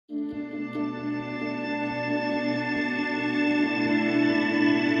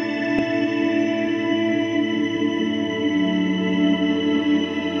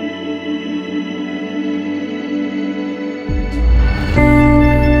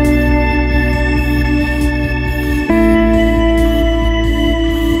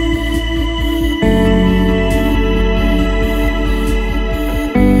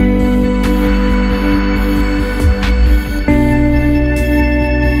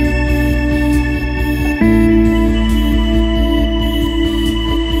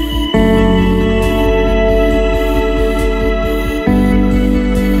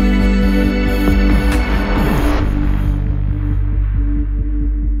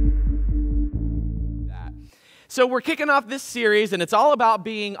So we're kicking off this series, and it's all about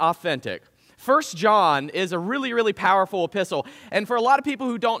being authentic. 1 John is a really, really powerful epistle. And for a lot of people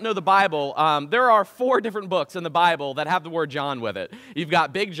who don't know the Bible, there are 4 different books in the Bible that have the word John with it. You've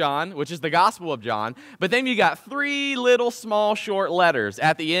got Big John, which is the Gospel of John, but then you got 3 little small short letters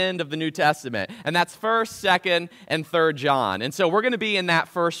at the end of the New Testament, and that's 1st, 2nd, and 3rd John. And so we're going to be in that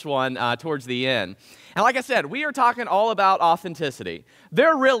first one towards the end. And like I said, we are talking all about authenticity.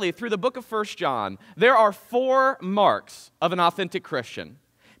 There really, through the book of 1 John, there are 4 marks of an authentic Christian.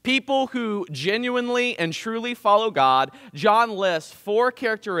 People who genuinely and truly follow God. John lists 4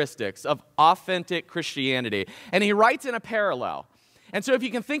 characteristics of authentic Christianity, and he writes in a parallel. And so if you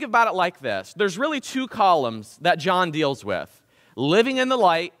can think about it like this, there's really 2 columns that John deals with: living in the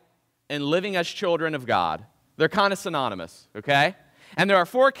light and living as children of God. They're kind of synonymous, okay? And there are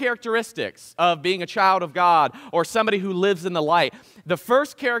 4 characteristics of being a child of God or somebody who lives in the light. The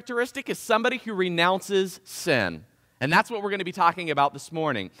first characteristic is somebody who renounces sin. And that's what we're going to be talking about this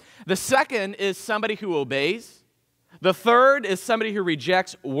morning. The second is somebody who obeys. The third is somebody who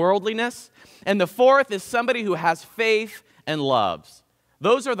rejects worldliness. And the fourth is somebody who has faith and loves.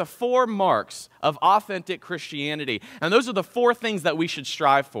 Those are the 4 marks of authentic Christianity. And those are the 4 things that we should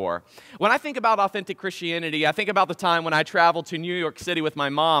strive for. When I think about authentic Christianity, I think about the time when I traveled to New York City with my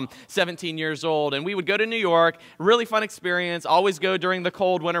mom, 17 years old. And we would go to New York, really fun experience, always go during the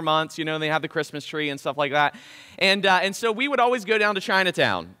cold winter months. You know, they have the Christmas tree and stuff like that. And so we would always go down to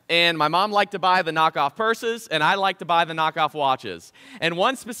Chinatown. And my mom liked to buy the knockoff purses, and I liked to buy the knockoff watches. And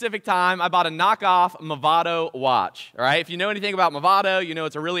one specific time, I bought a knockoff Movado watch. All right, if you know anything about Movado, you know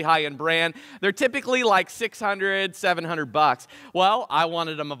it's a really high-end brand. They're typically like $600, $700. Well, I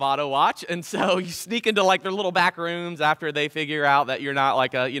wanted a Movado watch, and so you sneak into like their little back rooms after they figure out that you're not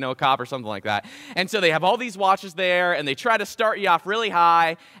like a cop or something like that. And so they have all these watches there, and they try to start you off really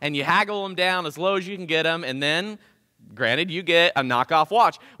high, and you haggle them down as low as you can get them, and then, granted, you get a knockoff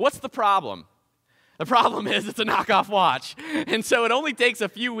watch. What's the problem? The problem is it's a knockoff watch. And so it only takes a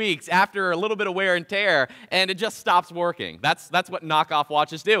few weeks after a little bit of wear and tear, and it just stops working. That's what knockoff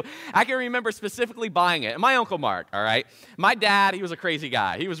watches do. I can remember specifically buying it. And my Uncle Mark, all right? My dad, he was a crazy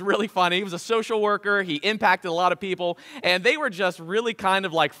guy. He was really funny. He was a social worker. He impacted a lot of people. And they were just really kind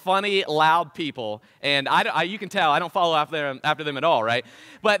of like funny, loud people. And you can tell I don't follow after them at all, right?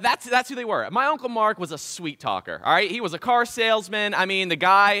 But that's who they were. My Uncle Mark was a sweet talker, all right? He was a car salesman. I mean, the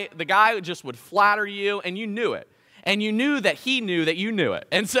guy just would flatter you, and you knew it. And you knew that he knew that you knew it.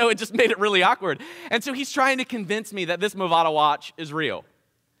 And so it just made it really awkward. And so he's trying to convince me that this Movado watch is real.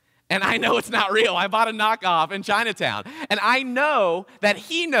 And I know it's not real. I bought a knockoff in Chinatown. And I know that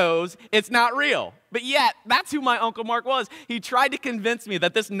he knows it's not real. But yet, that's who my Uncle Mark was. He tried to convince me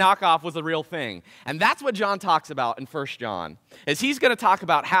that this knockoff was a real thing. And that's what John talks about in 1 John, is he's going to talk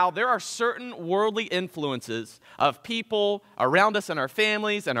about how there are certain worldly influences of people around us and our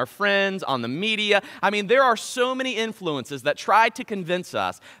families and our friends, on the media. I mean, there are so many influences that try to convince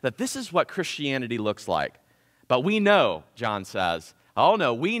us that this is what Christianity looks like. But we know, John says, oh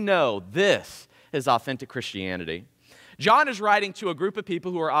no, we know this is authentic Christianity. John is writing to a group of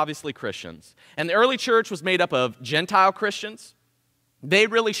people who are obviously Christians. And the early church was made up of Gentile Christians. They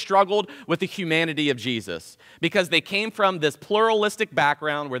really struggled with the humanity of Jesus because they came from this pluralistic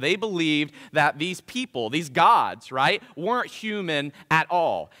background where they believed that these people, these gods, right, weren't human at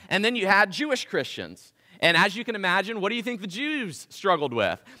all. And then you had Jewish Christians. And as you can imagine, what do you think the Jews struggled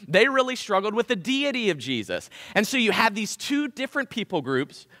with? They really struggled with the deity of Jesus. And so you had these 2 different people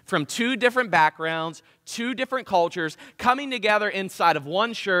groups from 2 different backgrounds, 2 different cultures coming together inside of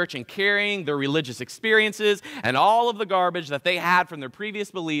one church and carrying their religious experiences and all of the garbage that they had from their previous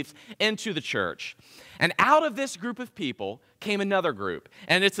beliefs into the church. And out of this group of people came another group.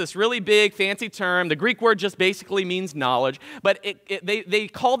 And it's this really big, fancy term. The Greek word just basically means knowledge. But they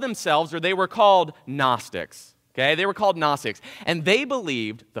called themselves, or they were called Gnostics. Okay? They were called Gnostics. And they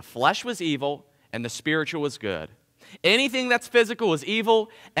believed the flesh was evil and the spiritual was good. Anything that's physical is evil.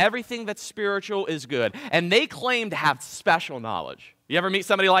 Everything that's spiritual is good. And they claimed to have special knowledge. You ever meet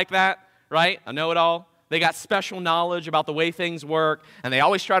somebody like that? Right? A know-it-all? They got special knowledge about the way things work, and they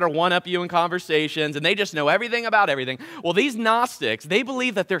always try to one-up you in conversations, and they just know everything about everything. Well, these Gnostics, they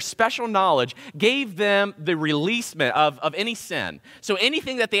believe that their special knowledge gave them the releasement of any sin. So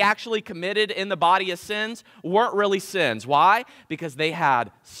anything that they actually committed in the body as sins weren't really sins. Why? Because they had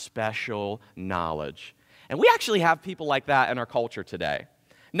special knowledge. And we actually have people like that in our culture today.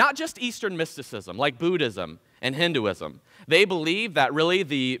 Not just Eastern mysticism, like Buddhism and Hinduism. They believe that really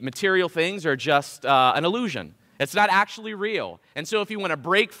the material things are just an illusion. It's not actually real. And so if you want to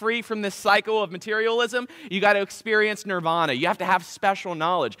break free from this cycle of materialism, you got to experience nirvana. You have to have special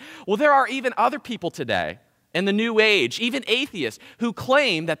knowledge. Well, there are even other people today and the New Age, even atheists who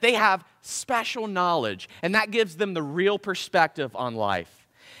claim that they have special knowledge, and that gives them the real perspective on life.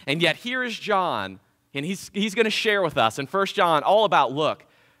 And yet here is John, and he's going to share with us in 1 John all about, look,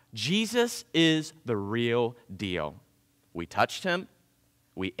 Jesus is the real deal. We touched him,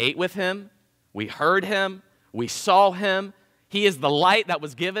 we ate with him, we heard him, we saw him. He is the light that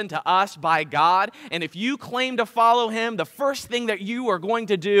was given to us by God. And if you claim to follow him, the first thing that you are going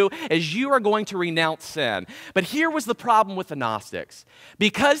to do is you are going to renounce sin. But here was the problem with the Gnostics.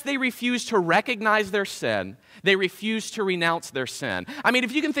 Because they refused to recognize their sin, they refused to renounce their sin. I mean,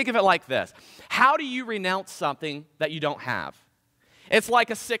 if you can think of it like this, how do you renounce something that you don't have? It's like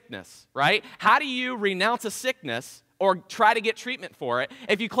a sickness, right? How do you renounce a sickness or try to get treatment for it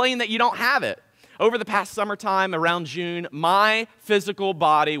if you claim that you don't have it? Over the past summertime, around June, my physical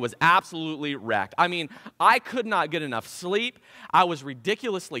body was absolutely wrecked. I mean, I could not get enough sleep. I was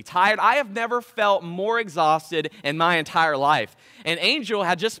ridiculously tired. I have never felt more exhausted in my entire life. And Angel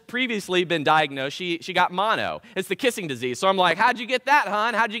had just previously been diagnosed. She got mono. It's the kissing disease. So I'm like, how'd you get that,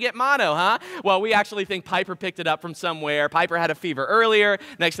 hon? How'd you get mono, huh? Well, we actually think Piper picked it up from somewhere. Piper had a fever earlier.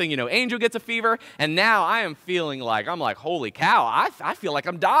 Next thing you know, Angel gets a fever. And now I am feeling like, I'm like, holy cow, I feel like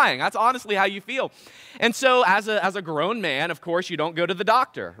I'm dying. That's honestly how you feel. And so as a grown man, of course, you don't go to the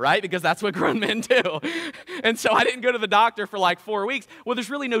doctor, right? Because that's what grown men do. And so I didn't go to the doctor for like 4 weeks. Well, there's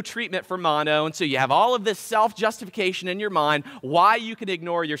really no treatment for mono. And so you have all of this self-justification in your mind why you can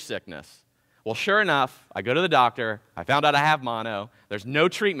ignore your sickness. Well, sure enough, I go to the doctor. I found out I have mono. There's no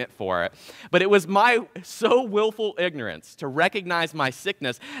treatment for it. But it was my so willful ignorance to recognize my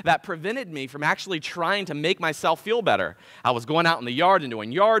sickness that prevented me from actually trying to make myself feel better. I was going out in the yard and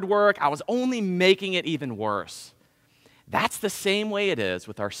doing yard work. I was only making it even worse. That's the same way it is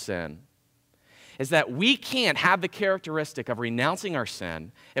with our sin, is that we can't have the characteristic of renouncing our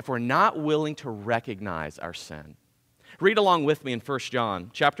sin if we're not willing to recognize our sin. Read along with me in 1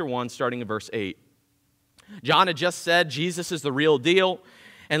 John chapter 1, starting in verse 8. John had just said Jesus is the real deal.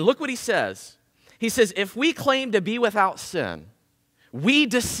 And look what he says. He says, if we claim to be without sin, we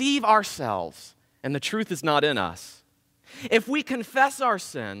deceive ourselves, and the truth is not in us. If we confess our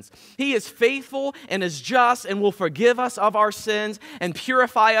sins, he is faithful and is just and will forgive us of our sins and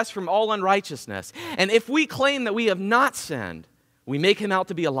purify us from all unrighteousness. And if we claim that we have not sinned, we make him out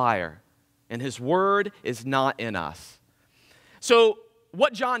to be a liar, and his word is not in us. So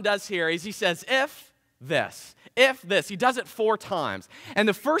what John does here is he says, if this. He does it 4 times. And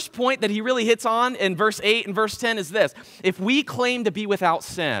the first point that he really hits on in verse 8 and verse 10 is this. If we claim to be without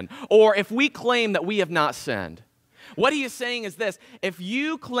sin, or if we claim that we have not sinned, what he is saying is this. If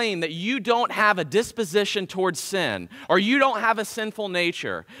you claim that you don't have a disposition towards sin, or you don't have a sinful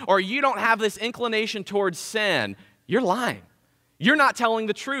nature, or you don't have this inclination towards sin, you're lying. You're not telling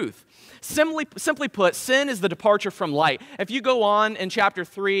the truth. Simply put, sin is the departure from light. If you go on in chapter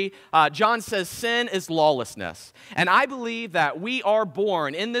 3, John says sin is lawlessness. And I believe that we are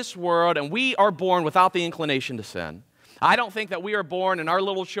born in this world, and we are born without the inclination to sin. I don't think that we are born and our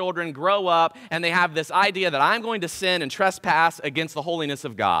little children grow up and they have this idea that I'm going to sin and trespass against the holiness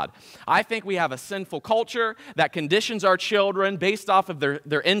of God. I think we have a sinful culture that conditions our children based off of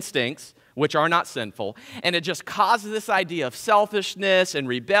their instincts, which are not sinful, and it just causes this idea of selfishness and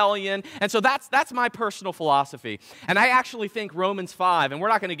rebellion. And so that's my personal philosophy. And I actually think Romans 5, and we're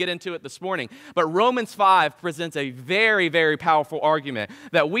not going to get into it this morning, but Romans 5 presents a very, very powerful argument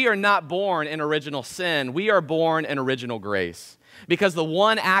that we are not born in original sin, we are born in original grace. Because the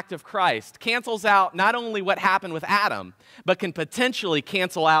one act of Christ cancels out not only what happened with Adam, but can potentially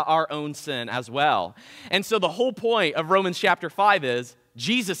cancel out our own sin as well. And so the whole point of Romans chapter 5 is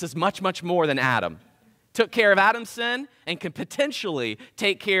Jesus is much, much more than Adam. Took care of Adam's sin and can potentially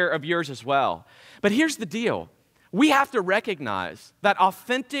take care of yours as well. But here's the deal. We have to recognize that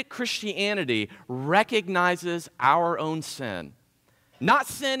authentic Christianity recognizes our own sin. Not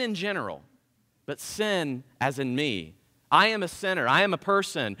sin in general, but sin as in me. I am a sinner. I am a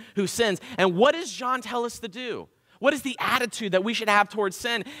person who sins. And what does John tell us to do? What is the attitude that we should have towards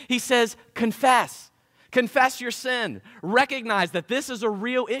sin? He says, confess. Confess your sin. Recognize that this is a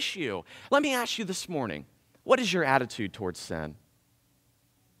real issue. Let me ask you this morning, what is your attitude towards sin?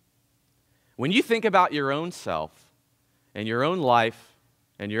 When you think about your own self and your own life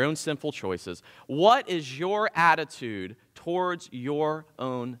and your own sinful choices, what is your attitude towards your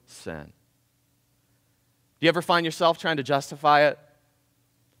own sin? Do you ever find yourself trying to justify it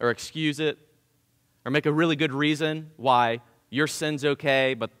or excuse it or make a really good reason why your sin's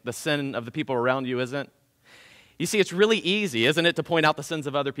okay, but the sin of the people around you isn't? You see, it's really easy, isn't it, to point out the sins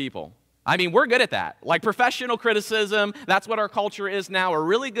of other people? I mean, we're good at that. Like professional criticism, that's what our culture is now. We're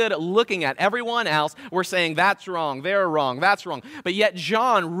really good at looking at everyone else. We're saying that's wrong, they're wrong, that's wrong. But yet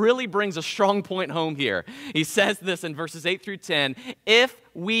John really brings a strong point home here. He says this in verses 8 through 10, if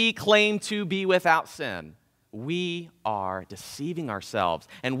we claim to be without sin, we are deceiving ourselves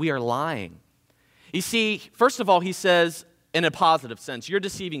and we are lying. You see, first of all, he says, in a positive sense, you're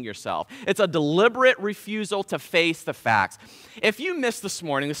deceiving yourself. It's a deliberate refusal to face the facts. If you missed this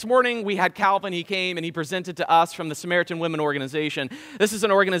morning we had Calvin, he came and he presented to us from the Samaritan Women Organization. This is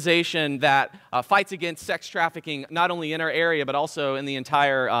an organization that fights against sex trafficking, not only in our area, but also in the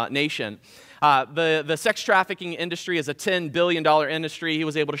entire nation. The sex trafficking industry is a $10 billion industry, he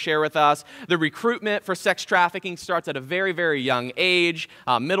was able to share with us. The recruitment for sex trafficking starts at a very, very young age,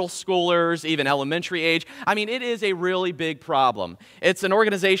 middle schoolers, even elementary age. I mean, it is a really big problem. It's an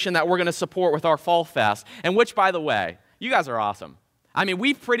organization that we're going to support with our Fall Fest, and which, by the way, you guys are awesome. I mean,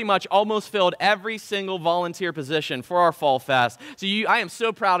 we've pretty much almost filled every single volunteer position for our Fall Fest. So I am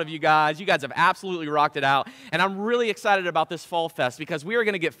so proud of you guys. You guys have absolutely rocked it out. And I'm really excited about this Fall Fest because we are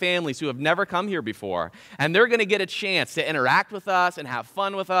going to get families who have never come here before. And they're going to get a chance to interact with us and have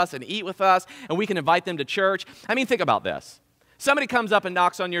fun with us and eat with us. And we can invite them to church. I mean, think about this. Somebody comes up and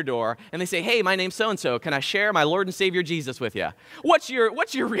knocks on your door, and they say, hey, my name's so-and-so. Can I share my Lord and Savior Jesus with you? What's your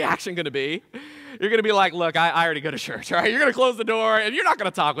reaction going to be? You're going to be like, look, I already go to church, all right? You're going to close the door, and you're not going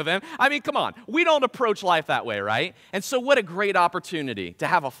to talk with them. I mean, come on. We don't approach life that way, right? And so what a great opportunity to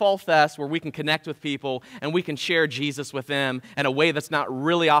have a Fall Fest where we can connect with people, and we can share Jesus with them in a way that's not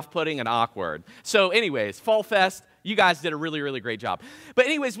really off-putting and awkward. So anyways, Fall Fest, you guys did a really, really great job. But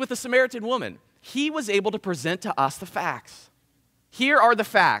anyways, with the Samaritan woman, he was able to present to us the facts. Here are the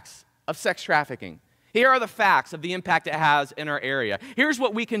facts of sex trafficking. Here are the facts of the impact it has in our area. Here's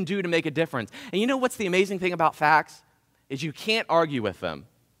what we can do to make a difference. And you know what's the amazing thing about facts? Is you can't argue with them.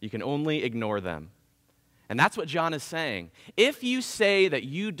 You can only ignore them. And that's what John is saying. If you say that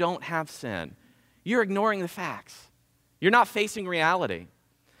you don't have sin, you're ignoring the facts. You're not facing reality.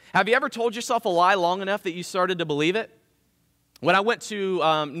 Have you ever told yourself a lie long enough that you started to believe it? When I went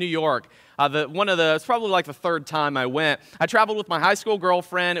to New York, it's probably like the third time I went, I traveled with my high school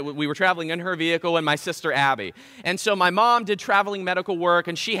girlfriend. We were traveling in her vehicle and my sister Abby. And so my mom did traveling medical work,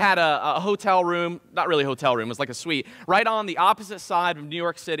 and she had a hotel room, not really a hotel room, it was like a suite, right on the opposite side of New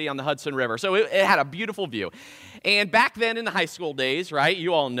York City on the Hudson River. So it had a beautiful view. And back then in the high school days, right,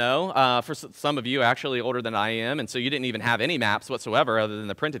 you all know, for some of you actually older than I am, and so you didn't even have any maps whatsoever other than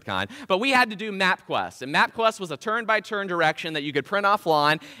the printed kind, but we had to do MapQuest. And MapQuest was a turn-by-turn direction that you could print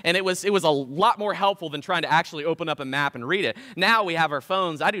offline, and it was a lot more helpful than trying to actually open up a map and read it. Now we have our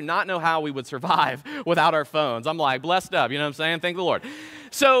phones. I do not know how we would survive without our phones. I'm like, blessed up, you know what I'm saying? Thank the Lord.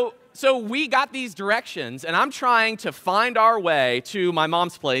 So we got these directions, and I'm trying to find our way to my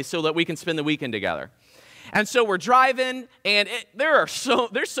mom's place so that we can spend the weekend together. And so we're driving, and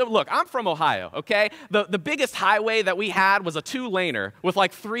look, I'm from Ohio, okay? The biggest highway that we had was a 2-laner with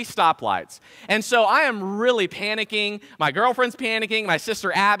like 3 stoplights. And so I am really panicking. My girlfriend's panicking. My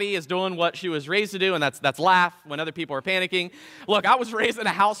sister Abby is doing what she was raised to do, and that's laugh when other people are panicking. Look, I was raised in a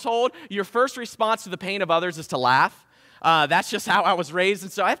household. Your first response to the pain of others is to laugh. That's just how I was raised,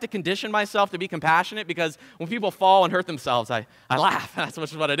 and so I have to condition myself to be compassionate because when people fall and hurt themselves, I laugh.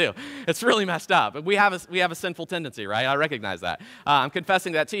 That's what I do. It's really messed up. We have a sinful tendency, right? I recognize that. I'm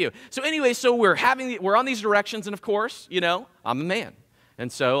confessing that to you. So anyway, so we're on these directions, and of course, you know, I'm a man,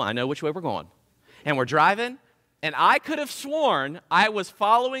 and so I know which way we're going. And we're driving, and I could have sworn I was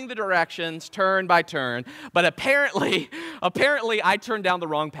following the directions turn by turn, but apparently I turned down the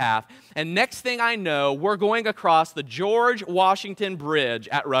wrong path. And next thing I know, we're going across the George Washington Bridge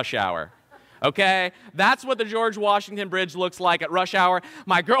at rush hour. Okay? That's what the George Washington Bridge looks like at rush hour.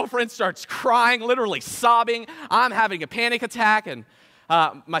 My girlfriend starts crying, literally sobbing. I'm having a panic attack, and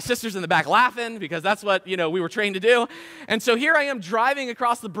my sister's in the back laughing because that's what, you know, we were trained to do. And so here I am driving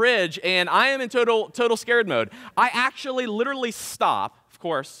across the bridge, and I am in total scared mode. I actually literally stop. Of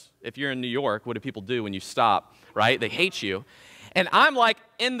course, if you're in New York, what do people do when you stop, right? They hate you. And I'm like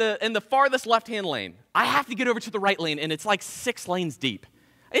in the farthest left-hand lane. I have to get over to the right lane, and it's like 6 lanes deep.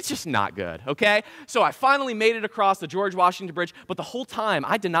 It's just not good, okay? So I finally made it across the George Washington Bridge, but the whole time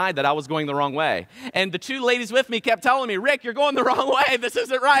I denied that I was going the wrong way. And the 2 ladies with me kept telling me, Rick, you're going the wrong way. This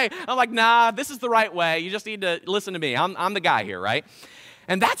isn't right. I'm like, nah, this is the right way. You just need to listen to me. I'm the guy here, right?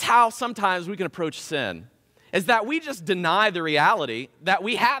 And that's how sometimes we can approach sin, is that we just deny the reality that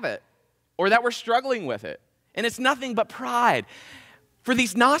we have it or that we're struggling with it. And it's nothing but pride. For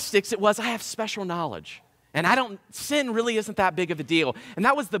these Gnostics, it was, I have special knowledge. And sin really isn't that big of a deal. And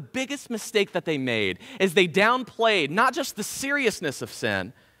that was the biggest mistake that they made, is they downplayed not just the seriousness of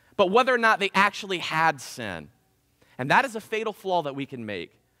sin, but whether or not they actually had sin. And that is a fatal flaw that we can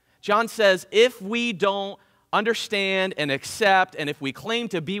make. John says, if we don't understand and accept, and if we claim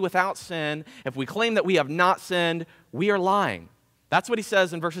to be without sin, if we claim that we have not sinned, we are lying. That's what he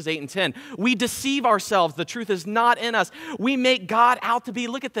says in verses 8 and 10. We deceive ourselves. The truth is not in us. We make God out to be,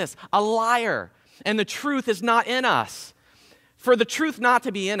 look at this, a liar, and the truth is not in us. For the truth not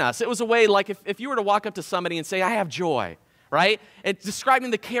to be in us, it was a way like if you were to walk up to somebody and say, I have joy, right? It's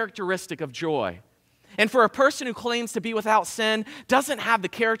describing the characteristic of joy. And for a person who claims to be without sin, doesn't have the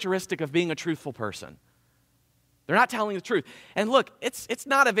characteristic of being a truthful person. They're not telling the truth. And look, it's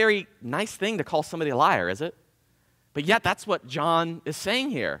not a very nice thing to call somebody a liar, is it? But yet that's what John is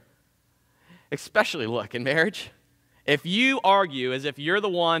saying here. Especially, look, in marriage, if you argue as if you're the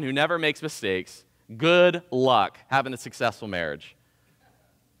one who never makes mistakes, good luck having a successful marriage,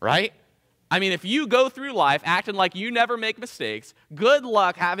 right? I mean, if you go through life acting like you never make mistakes, good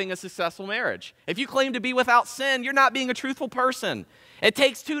luck having a successful marriage. If you claim to be without sin, you're not being a truthful person. It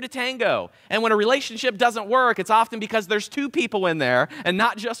takes two to tango. And when a relationship doesn't work, it's often because there's two people in there and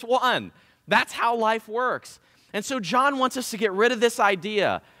not just one. That's how life works. And so John wants us to get rid of this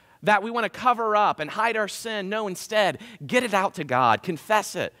idea that we want to cover up and hide our sin. No, instead, get it out to God.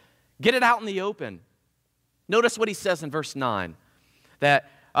 Confess it. Get it out in the open. Notice what he says in verse 9.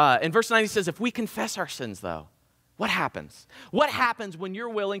 In verse 9 he says, if we confess our sins, though, what happens? What happens when you're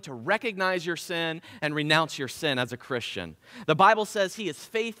willing to recognize your sin and renounce your sin as a Christian? The Bible says he is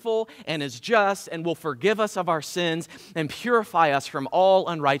faithful and is just and will forgive us of our sins and purify us from all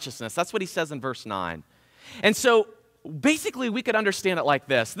unrighteousness. That's what he says in verse 9. And so basically we could understand it like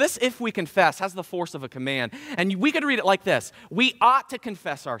this. This, if we confess, has the force of a command. And we could read it like this. We ought to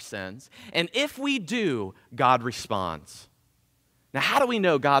confess our sins, and if we do, God responds. Now, how do we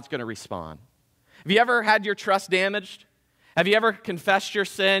know God's going to respond? Have you ever had your trust damaged? Have you ever confessed your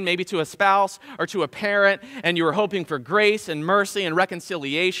sin, maybe to a spouse or to a parent, and you were hoping for grace and mercy and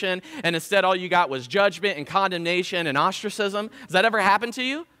reconciliation, and instead all you got was judgment and condemnation and ostracism? Has that ever happened to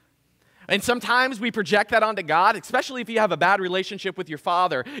you? And sometimes we project that onto God, especially if you have a bad relationship with your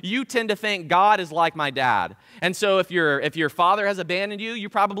father. You tend to think God is like my dad. And so if your father has abandoned you, you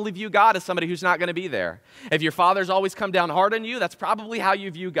probably view God as somebody who's not going to be there. If your father's always come down hard on you, that's probably how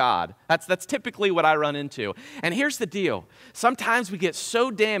you view God. That's typically what I run into. And here's the deal. Sometimes we get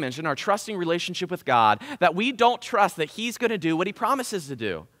so damaged in our trusting relationship with God that we don't trust that he's going to do what he promises to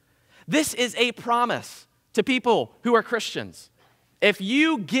do. This is a promise to people who are Christians. If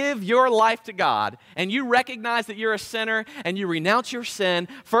you give your life to God and you recognize that you're a sinner and you renounce your sin,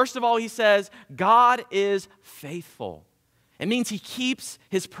 first of all, he says, God is faithful. It means he keeps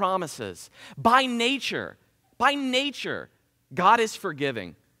his promises. By nature, God is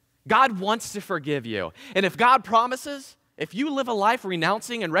forgiving. God wants to forgive you. And if God promises, if you live a life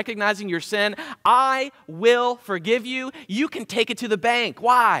renouncing and recognizing your sin, I will forgive you, you can take it to the bank.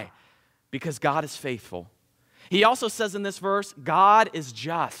 Why? Because God is faithful. He also says in this verse, God is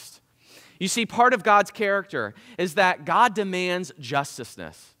just. You see, part of God's character is that God demands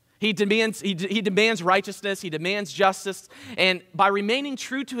justiceness. He demands righteousness. He demands justice. And by remaining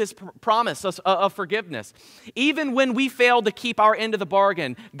true to his promise of forgiveness, even when we fail to keep our end of the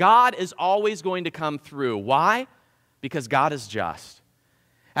bargain, God is always going to come through. Why? Because God is just.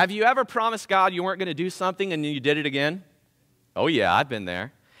 Have you ever promised God you weren't going to do something and you did it again? Oh yeah, I've been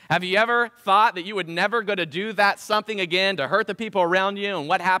there. Have you ever thought that you would never go to do that something again to hurt the people around you, and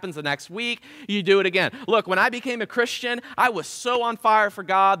what happens the next week? You do it again. Look, when I became a Christian, I was so on fire for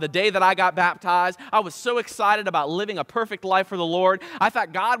God the day that I got baptized. I was so excited about living a perfect life for the Lord. I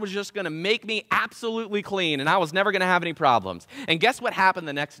thought God was just going to make me absolutely clean, and I was never going to have any problems. And guess what happened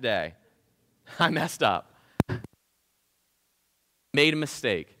the next day? I messed up. Made a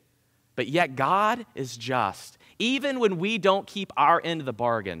mistake. But yet God is just. Even when we don't keep our end of the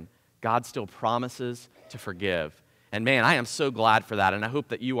bargain, God still promises to forgive. And man, I am so glad for that, and I hope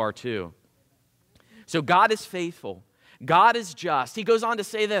that you are too. So God is faithful. God is just. He goes on to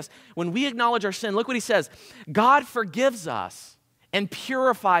say this. When we acknowledge our sin, look what he says. God forgives us and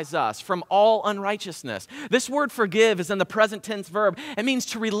purifies us from all unrighteousness. This word forgive is in the present tense verb. It means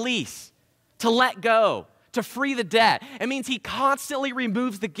to release, to let go, to free the debt. It means he constantly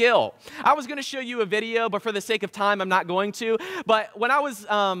removes the guilt. I was going to show you a video, but for the sake of time, I'm not going to. But when I was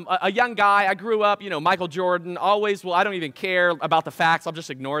a young guy, I grew up, Michael Jordan, always, I don't even care about the facts. I'll just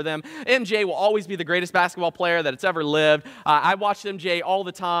ignore them. MJ will always be the greatest basketball player that it's ever lived. I watched MJ all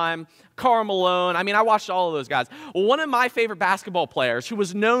the time. Karl Malone. I watched all of those guys. Well, one of my favorite basketball players who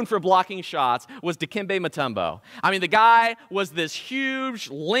was known for blocking shots was Dikembe Mutombo. The guy was this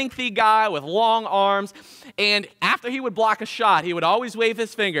huge, lengthy guy with long arms. And after he would block a shot, he would always wave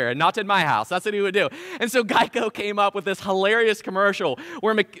his finger, and not in my house. That's what he would do. And so Geico came up with this hilarious commercial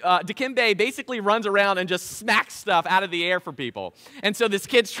where Dikembe basically runs around and just smacks stuff out of the air for people. And so this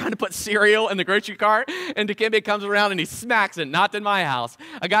kid's trying to put cereal in the grocery cart, and Dikembe comes around and he smacks it, not in my house.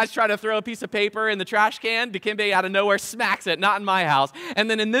 A guy's trying to throw a piece of paper in the trash can. Dikembe out of nowhere smacks it, not in my house. And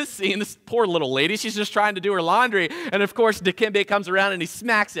then in this scene, this poor little lady, she's just trying to do her laundry. And of course, Dikembe comes around and he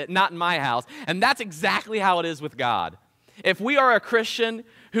smacks it, not in my house. And that's exactly how it is with God. If we are a Christian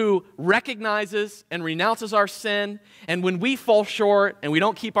who recognizes and renounces our sin, and when we fall short and we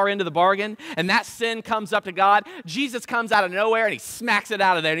don't keep our end of the bargain, and that sin comes up to God, Jesus comes out of nowhere and he smacks it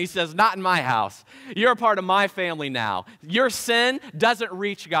out of there and he says, not in my house. You're a part of my family now. Your sin doesn't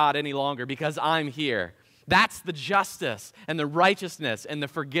reach God any longer because I'm here. That's the justice and the righteousness and the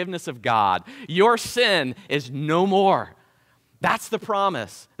forgiveness of God. Your sin is no more. That's the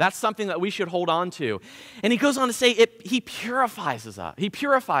promise. That's something that we should hold on to. And he goes on to say, he purifies us. He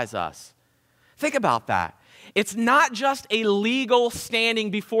purifies us. Think about that. It's not just a legal standing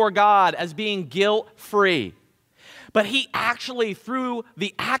before God as being guilt-free, but he actually, through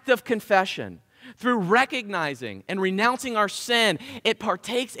the act of confession, through recognizing and renouncing our sin, it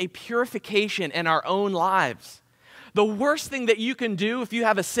partakes a purification in our own lives. The worst thing that you can do if you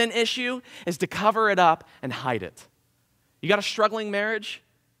have a sin issue is to cover it up and hide it. You got a struggling marriage?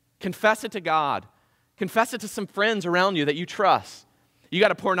 Confess it to God. Confess it to some friends around you that you trust. You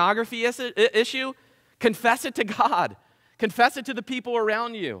got a pornography issue? Confess it to God. Confess it to the people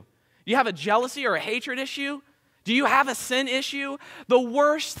around you. You have a jealousy or a hatred issue? Do you have a sin issue? The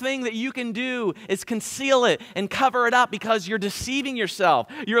worst thing that you can do is conceal it and cover it up because you're deceiving yourself.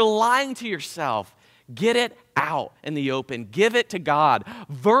 You're lying to yourself. Get it out in the open. Give it to God.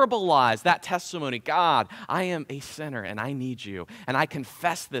 Verbalize that testimony. God, I am a sinner and I need you. And I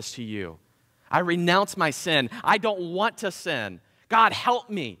confess this to you. I renounce my sin. I don't want to sin. God, help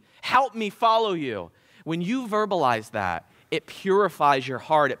me. Help me follow you. When you verbalize that, it purifies your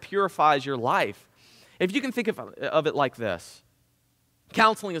heart. It purifies your life. If you can think of it like this,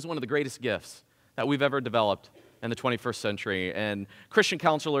 counseling is one of the greatest gifts that we've ever developed in the 21st century, and Christian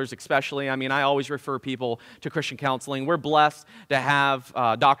counselors especially. I mean, I always refer people to Christian counseling. We're blessed to have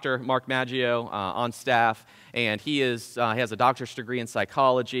Dr. Mark Maggio on staff, and he has a doctor's degree in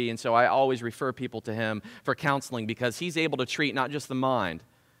psychology, and so I always refer people to him for counseling because he's able to treat not just the mind,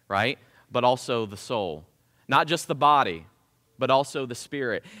 right, but also the soul. Not just the body, but also the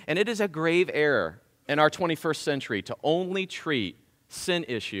spirit. And it is a grave error in our 21st century to only treat sin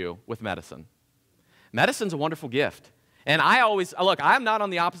issue with medicine. Medicine's a wonderful gift. And I'm not on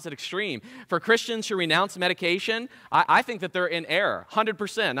the opposite extreme. For Christians who renounce medication, I think that they're in error,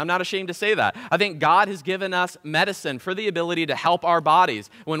 100%. I'm not ashamed to say that. I think God has given us medicine for the ability to help our bodies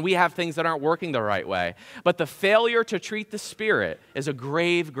when we have things that aren't working the right way. But the failure to treat the spirit is a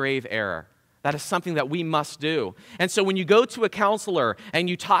grave, grave error. That is something that we must do. And so when you go to a counselor and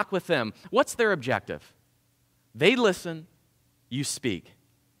you talk with them, what's their objective? They listen, you speak.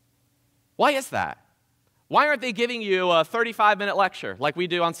 Why is that? Why aren't they giving you a 35-minute lecture like we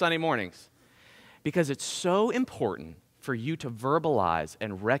do on Sunday mornings? Because it's so important for you to verbalize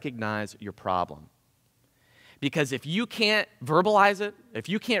and recognize your problem. Because if you can't verbalize it, if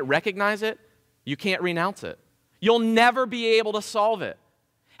you can't recognize it, you can't renounce it. You'll never be able to solve it.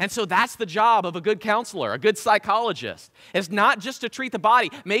 And so that's the job of a good counselor, a good psychologist. It's not just to treat the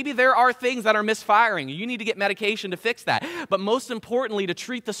body. Maybe there are things that are misfiring. You need to get medication to fix that. But most importantly, to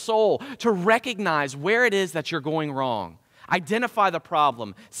treat the soul, to recognize where it is that you're going wrong. Identify the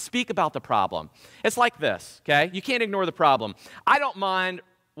problem. Speak about the problem. It's like this, okay? You can't ignore the problem. I don't mind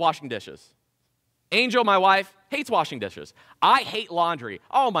washing dishes. Angel, my wife, hates washing dishes. I hate laundry.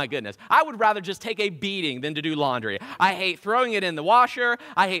 Oh my goodness. I would rather just take a beating than to do laundry. I hate throwing it in the washer.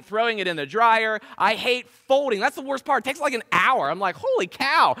 I hate throwing it in the dryer. I hate folding. That's the worst part. It takes like an hour. I'm like, holy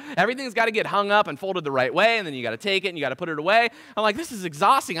cow. Everything's got to get hung up and folded the right way, and then you got to take it and you got to put it away. I'm like, this is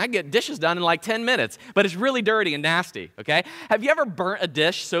exhausting. I can get dishes done in like 10 minutes, but it's really dirty and nasty, okay? Have you ever burnt a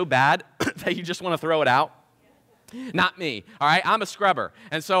dish so bad that you just want to throw it out? Not me, all right? I'm a scrubber.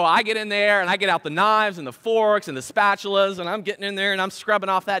 And so I get in there and I get out the knives and the forks and the spatulas and I'm getting in there and I'm scrubbing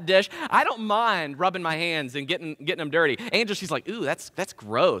off that dish. I don't mind rubbing my hands and getting them dirty. Angel, she's like, ooh, that's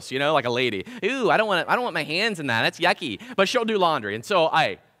gross, you know, like a lady. Ooh, I don't want my hands in that. That's yucky. But she'll do laundry. And so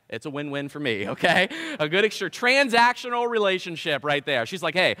it's a win-win for me, okay? A good transactional relationship right there. She's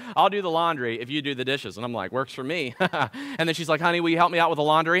like, hey, I'll do the laundry if you do the dishes. And I'm like, works for me. And then she's like, honey, will you help me out with the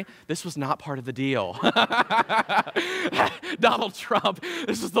laundry? This was not part of the deal. Donald Trump,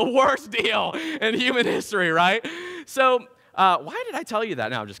 this is the worst deal in human history, right? So why did I tell you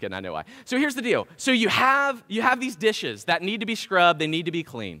that? No, I'm just kidding. I know why. So here's the deal. So you have these dishes that need to be scrubbed. They need to be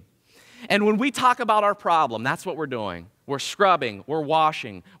clean. And when we talk about our problem, that's what we're doing. We're scrubbing, we're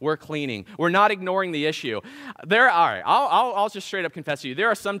washing, we're cleaning. We're not ignoring the issue. All right, I'll just straight up confess to you. There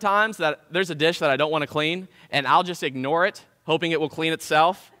are some times that there's a dish that I don't want to clean, and I'll just ignore it, hoping it will clean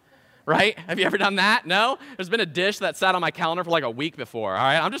itself, right? Have you ever done that? No? There's been a dish that sat on my calendar for like a week before, all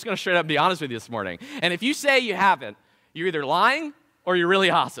right? I'm just going to straight up be honest with you this morning. And if you say you haven't, you're either lying or you're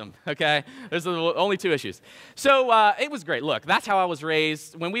really awesome, okay? There's only two issues. So it was great. Look, that's how I was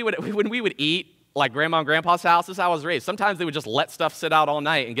raised. When we would eat, like Grandma and Grandpa's house, this is how I was raised. Sometimes they would just let stuff sit out all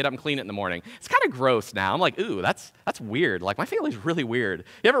night and get up and clean it in the morning. It's kind of gross now. I'm like, ooh, that's weird. Like, my family's really weird.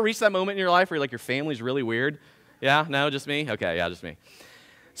 You ever reach that moment in your life where you're like, your family's really weird? Yeah? No? Just me? Okay, yeah, just me.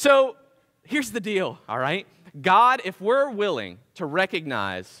 So here's the deal, all right? God, if we're willing to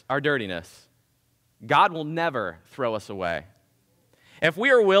recognize our dirtiness, God will never throw us away. If we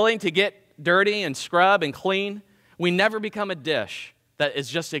are willing to get dirty and scrub and clean, we never become a dish that is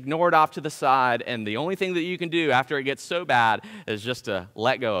just ignored off to the side, and the only thing that you can do after it gets so bad is just to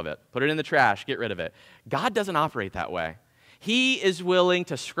let go of it. Put it in the trash, get rid of it. God doesn't operate that way. He is willing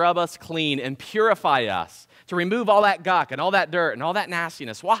to scrub us clean and purify us, to remove all that gunk and all that dirt and all that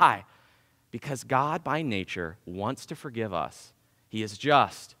nastiness. Why? Because God, by nature, wants to forgive us. He is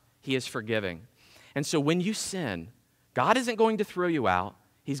just. He is forgiving. And so when you sin, God isn't going to throw you out.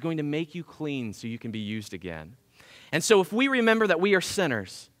 He's going to make you clean so you can be used again. And so if we remember that we are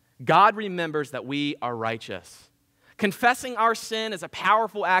sinners, God remembers that we are righteous. Confessing our sin is a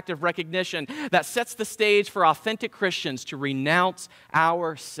powerful act of recognition that sets the stage for authentic Christians to renounce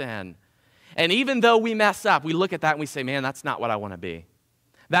our sin. And even though we mess up, we look at that and we say, man, that's not what I want to be.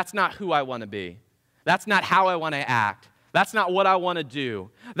 That's not who I want to be. That's not how I want to act. That's not what I want to do.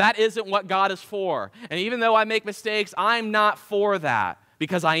 That isn't what God is for. And even though I make mistakes, I'm not for that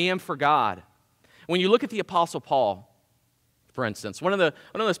because I am for God. When you look at the Apostle Paul, for instance, one of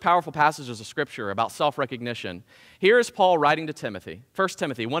those powerful passages of Scripture about self-recognition, here is Paul writing to Timothy, 1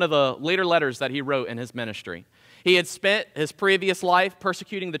 Timothy, one of the later letters that he wrote in his ministry. He had spent his previous life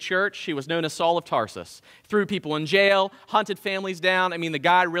persecuting the church. He was known as Saul of Tarsus. Threw people in jail, hunted families down. I mean, the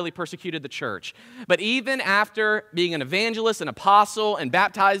guy really persecuted the church. But even after being an evangelist, an apostle, and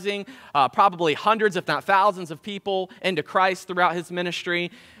baptizing probably hundreds, if not thousands of people into Christ throughout his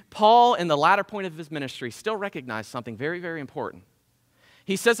ministry, Paul, in the latter point of his ministry, still recognized something very, very important.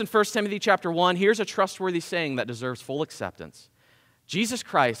 He says in 1 Timothy chapter 1, here's a trustworthy saying that deserves full acceptance. Jesus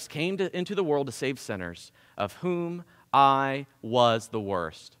Christ came into the world to save sinners, of whom I was the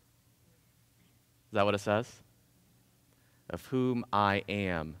worst. Is that what it says? Of whom I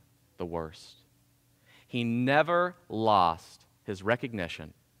am the worst. He never lost his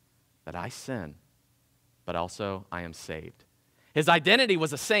recognition that I sin, but also I am saved. His identity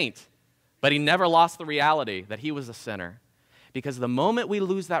was a saint, but he never lost the reality that he was a sinner. Because the moment we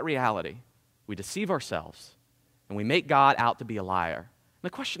lose that reality, we deceive ourselves and we make God out to be a liar. And the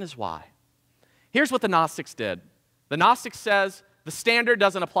question is why? Here's what the Gnostics did. The Gnostics says the standard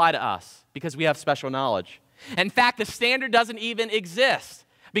doesn't apply to us because we have special knowledge. In fact, the standard doesn't even exist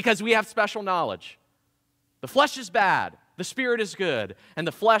because we have special knowledge. The flesh is bad. The Spirit is good, and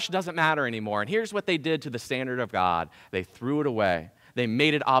the flesh doesn't matter anymore. And here's what they did to the standard of God. They threw it away. They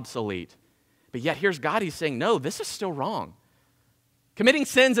made it obsolete. But yet here's God. He's saying, no, this is still wrong. Committing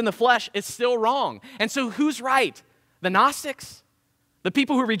sins in the flesh is still wrong. And so who's right? The Gnostics? The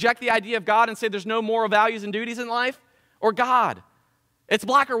people who reject the idea of God and say there's no moral values and duties in life? Or God? It's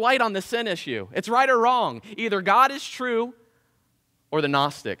black or white on the sin issue. It's right or wrong. Either God is true or the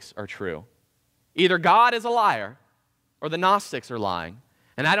Gnostics are true. Either God is a liar or the Gnostics are lying.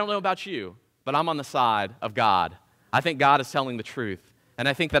 And I don't know about you, but I'm on the side of God. I think God is telling the truth. And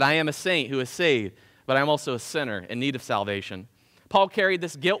I think that I am a saint who is saved, but I'm also a sinner in need of salvation. Paul carried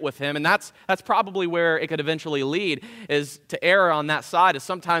this guilt with him, and that's probably where it could eventually lead, is to err on that side, is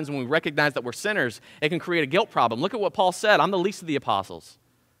sometimes when we recognize that we're sinners, it can create a guilt problem. Look at what Paul said. I'm the least of the apostles.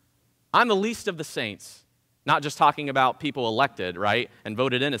 I'm the least of the saints. Not just talking about people elected, right, and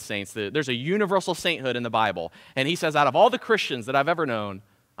voted in as saints. There's a universal sainthood in the Bible. And he says, out of all the Christians that I've ever known,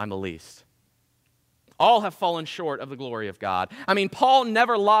 I'm the least. All have fallen short of the glory of God. I mean, Paul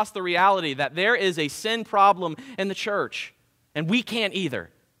never lost the reality that there is a sin problem in the church, and we can't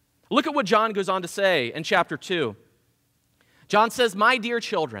either. Look at what John goes on to say in chapter 2. John says, my dear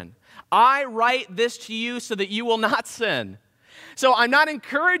children, I write this to you so that you will not sin. So I'm not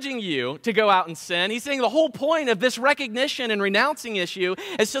encouraging you to go out and sin. He's saying the whole point of this recognition and renouncing issue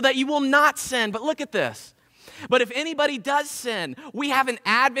is so that you will not sin. But look at this. But if anybody does sin, we have an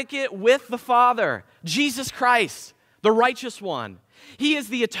advocate with the Father, Jesus Christ. the righteous one. He is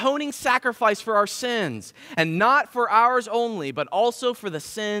the atoning sacrifice for our sins, and not for ours only, but also for the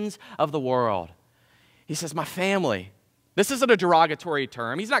sins of the world. He says, my family. This isn't a derogatory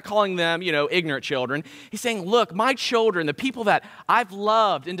term. He's not calling them, ignorant children. He's saying, look, my children, the people that I've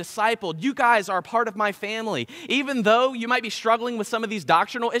loved and discipled, you guys are a part of my family. Even though you might be struggling with some of these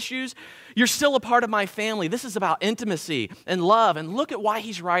doctrinal issues, you're still a part of my family. This is about intimacy and love. And look at why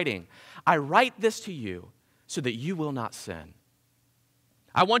he's writing. I write this to you so that you will not sin.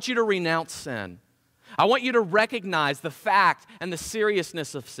 I want you to renounce sin. I want you to recognize the fact and the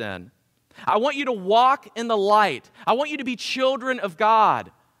seriousness of sin. I want you to walk in the light. I want you to be children of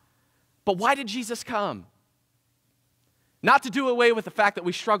God. But why did Jesus come? Not to do away with the fact that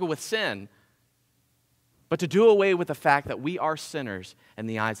we struggle with sin, but to do away with the fact that we are sinners in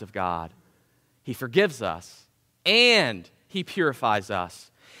the eyes of God. He forgives us and He purifies us.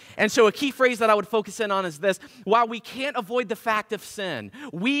 And so a key phrase that I would focus in on is this: while we can't avoid the fact of sin,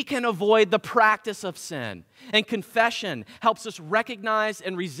 we can avoid the practice of sin. And confession helps us recognize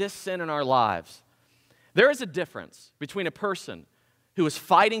and resist sin in our lives. There is a difference between a person who is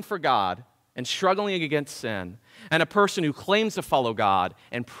fighting for God and struggling against sin and a person who claims to follow God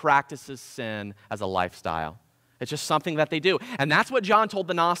and practices sin as a lifestyle. It's just something that they do. And that's what John told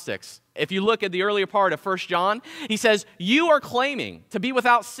the Gnostics. If you look at the earlier part of 1 John, he says, you are claiming to be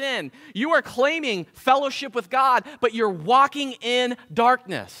without sin. You are claiming fellowship with God, but you're walking in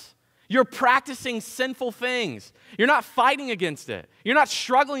darkness. You're practicing sinful things. You're not fighting against it. You're not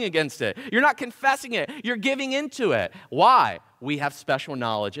struggling against it. You're not confessing it. You're giving into it. Why? We have special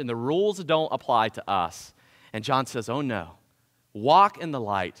knowledge, and the rules don't apply to us. And John says, oh no, walk in the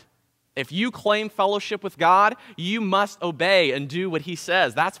light. If you claim fellowship with God, you must obey and do what He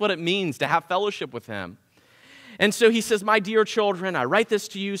says. That's what it means to have fellowship with Him. And so he says, my dear children, I write this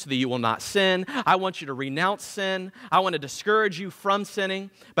to you so that you will not sin. I want you to renounce sin. I want to discourage you from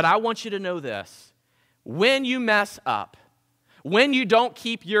sinning. But I want you to know this: when you mess up, when you don't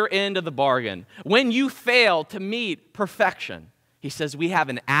keep your end of the bargain, when you fail to meet perfection, he says we have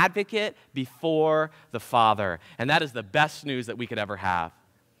an advocate before the Father. And that is the best news that we could ever have.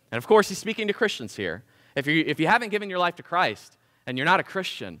 And of course, he's speaking to Christians here. If you haven't given your life to Christ and you're not a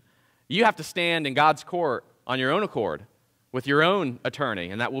Christian, you have to stand in God's court on your own accord with your own attorney,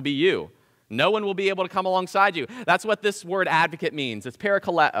 and that will be you. No one will be able to come alongside you. That's what this word advocate means. It's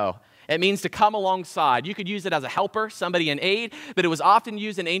parakaleo. It means to come alongside. You could use it as a helper, somebody in aid, but it was often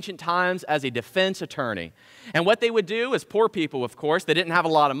used in ancient times as a defense attorney. And what they would do is, poor people, of course, they didn't have a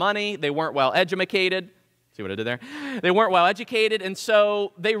lot of money, they weren't well educated. See what I did there? They weren't well educated, and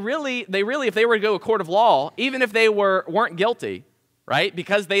so they really, if they were to go to a court of law, even if they weren't guilty, right?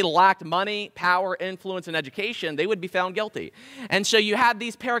 Because they lacked money, power, influence, and education, they would be found guilty. And so you had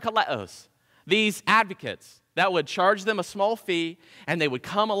these parakaletos, these advocates that would charge them a small fee, and they would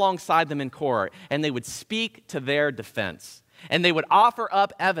come alongside them in court, and they would speak to their defense. And they would offer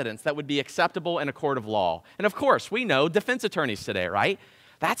up evidence that would be acceptable in a court of law. And of course, we know defense attorneys today, right?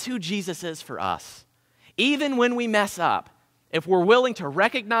 That's who Jesus is for us. Even when we mess up, if we're willing to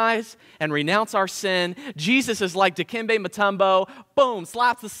recognize and renounce our sin, Jesus is like Dikembe Mutombo, boom,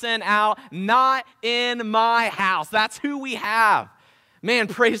 slaps the sin out, not in my house. That's who we have. Man,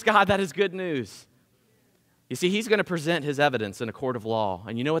 praise God, that is good news. You see, he's going to present his evidence in a court of law.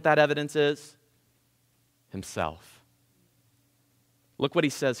 And you know what that evidence is? Himself. Look what he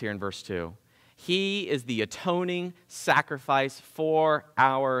says here in verse 2. He is the atoning sacrifice for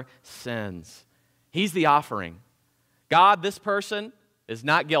our sins. He's the offering. God, this person is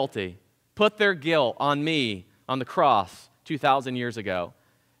not guilty. Put their guilt on me on the cross 2,000 years ago.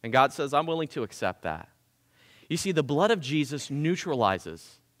 And God says, I'm willing to accept that. You see, the blood of Jesus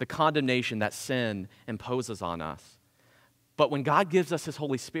neutralizes the condemnation that sin imposes on us. But when God gives us His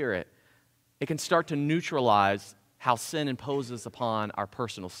Holy Spirit, it can start to neutralize how sin imposes upon our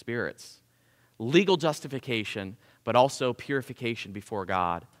personal spirits. Legal justification, but also purification before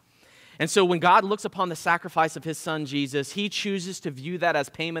God. And so when God looks upon the sacrifice of His Son, Jesus, He chooses to view that as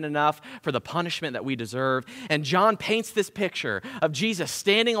payment enough for the punishment that we deserve. And John paints this picture of Jesus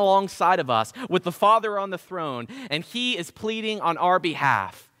standing alongside of us with the Father on the throne, and He is pleading on our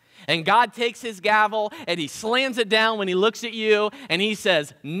behalf. And God takes His gavel, and He slams it down when He looks at you, and He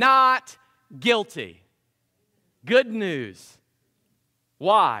says, not guilty. Good news.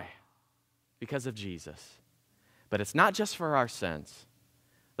 Why? Because of Jesus. But it's not just for our sins.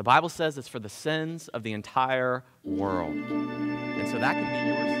 The Bible says it's for the sins of the entire world. And so that can be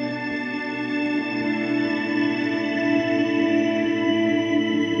your sin.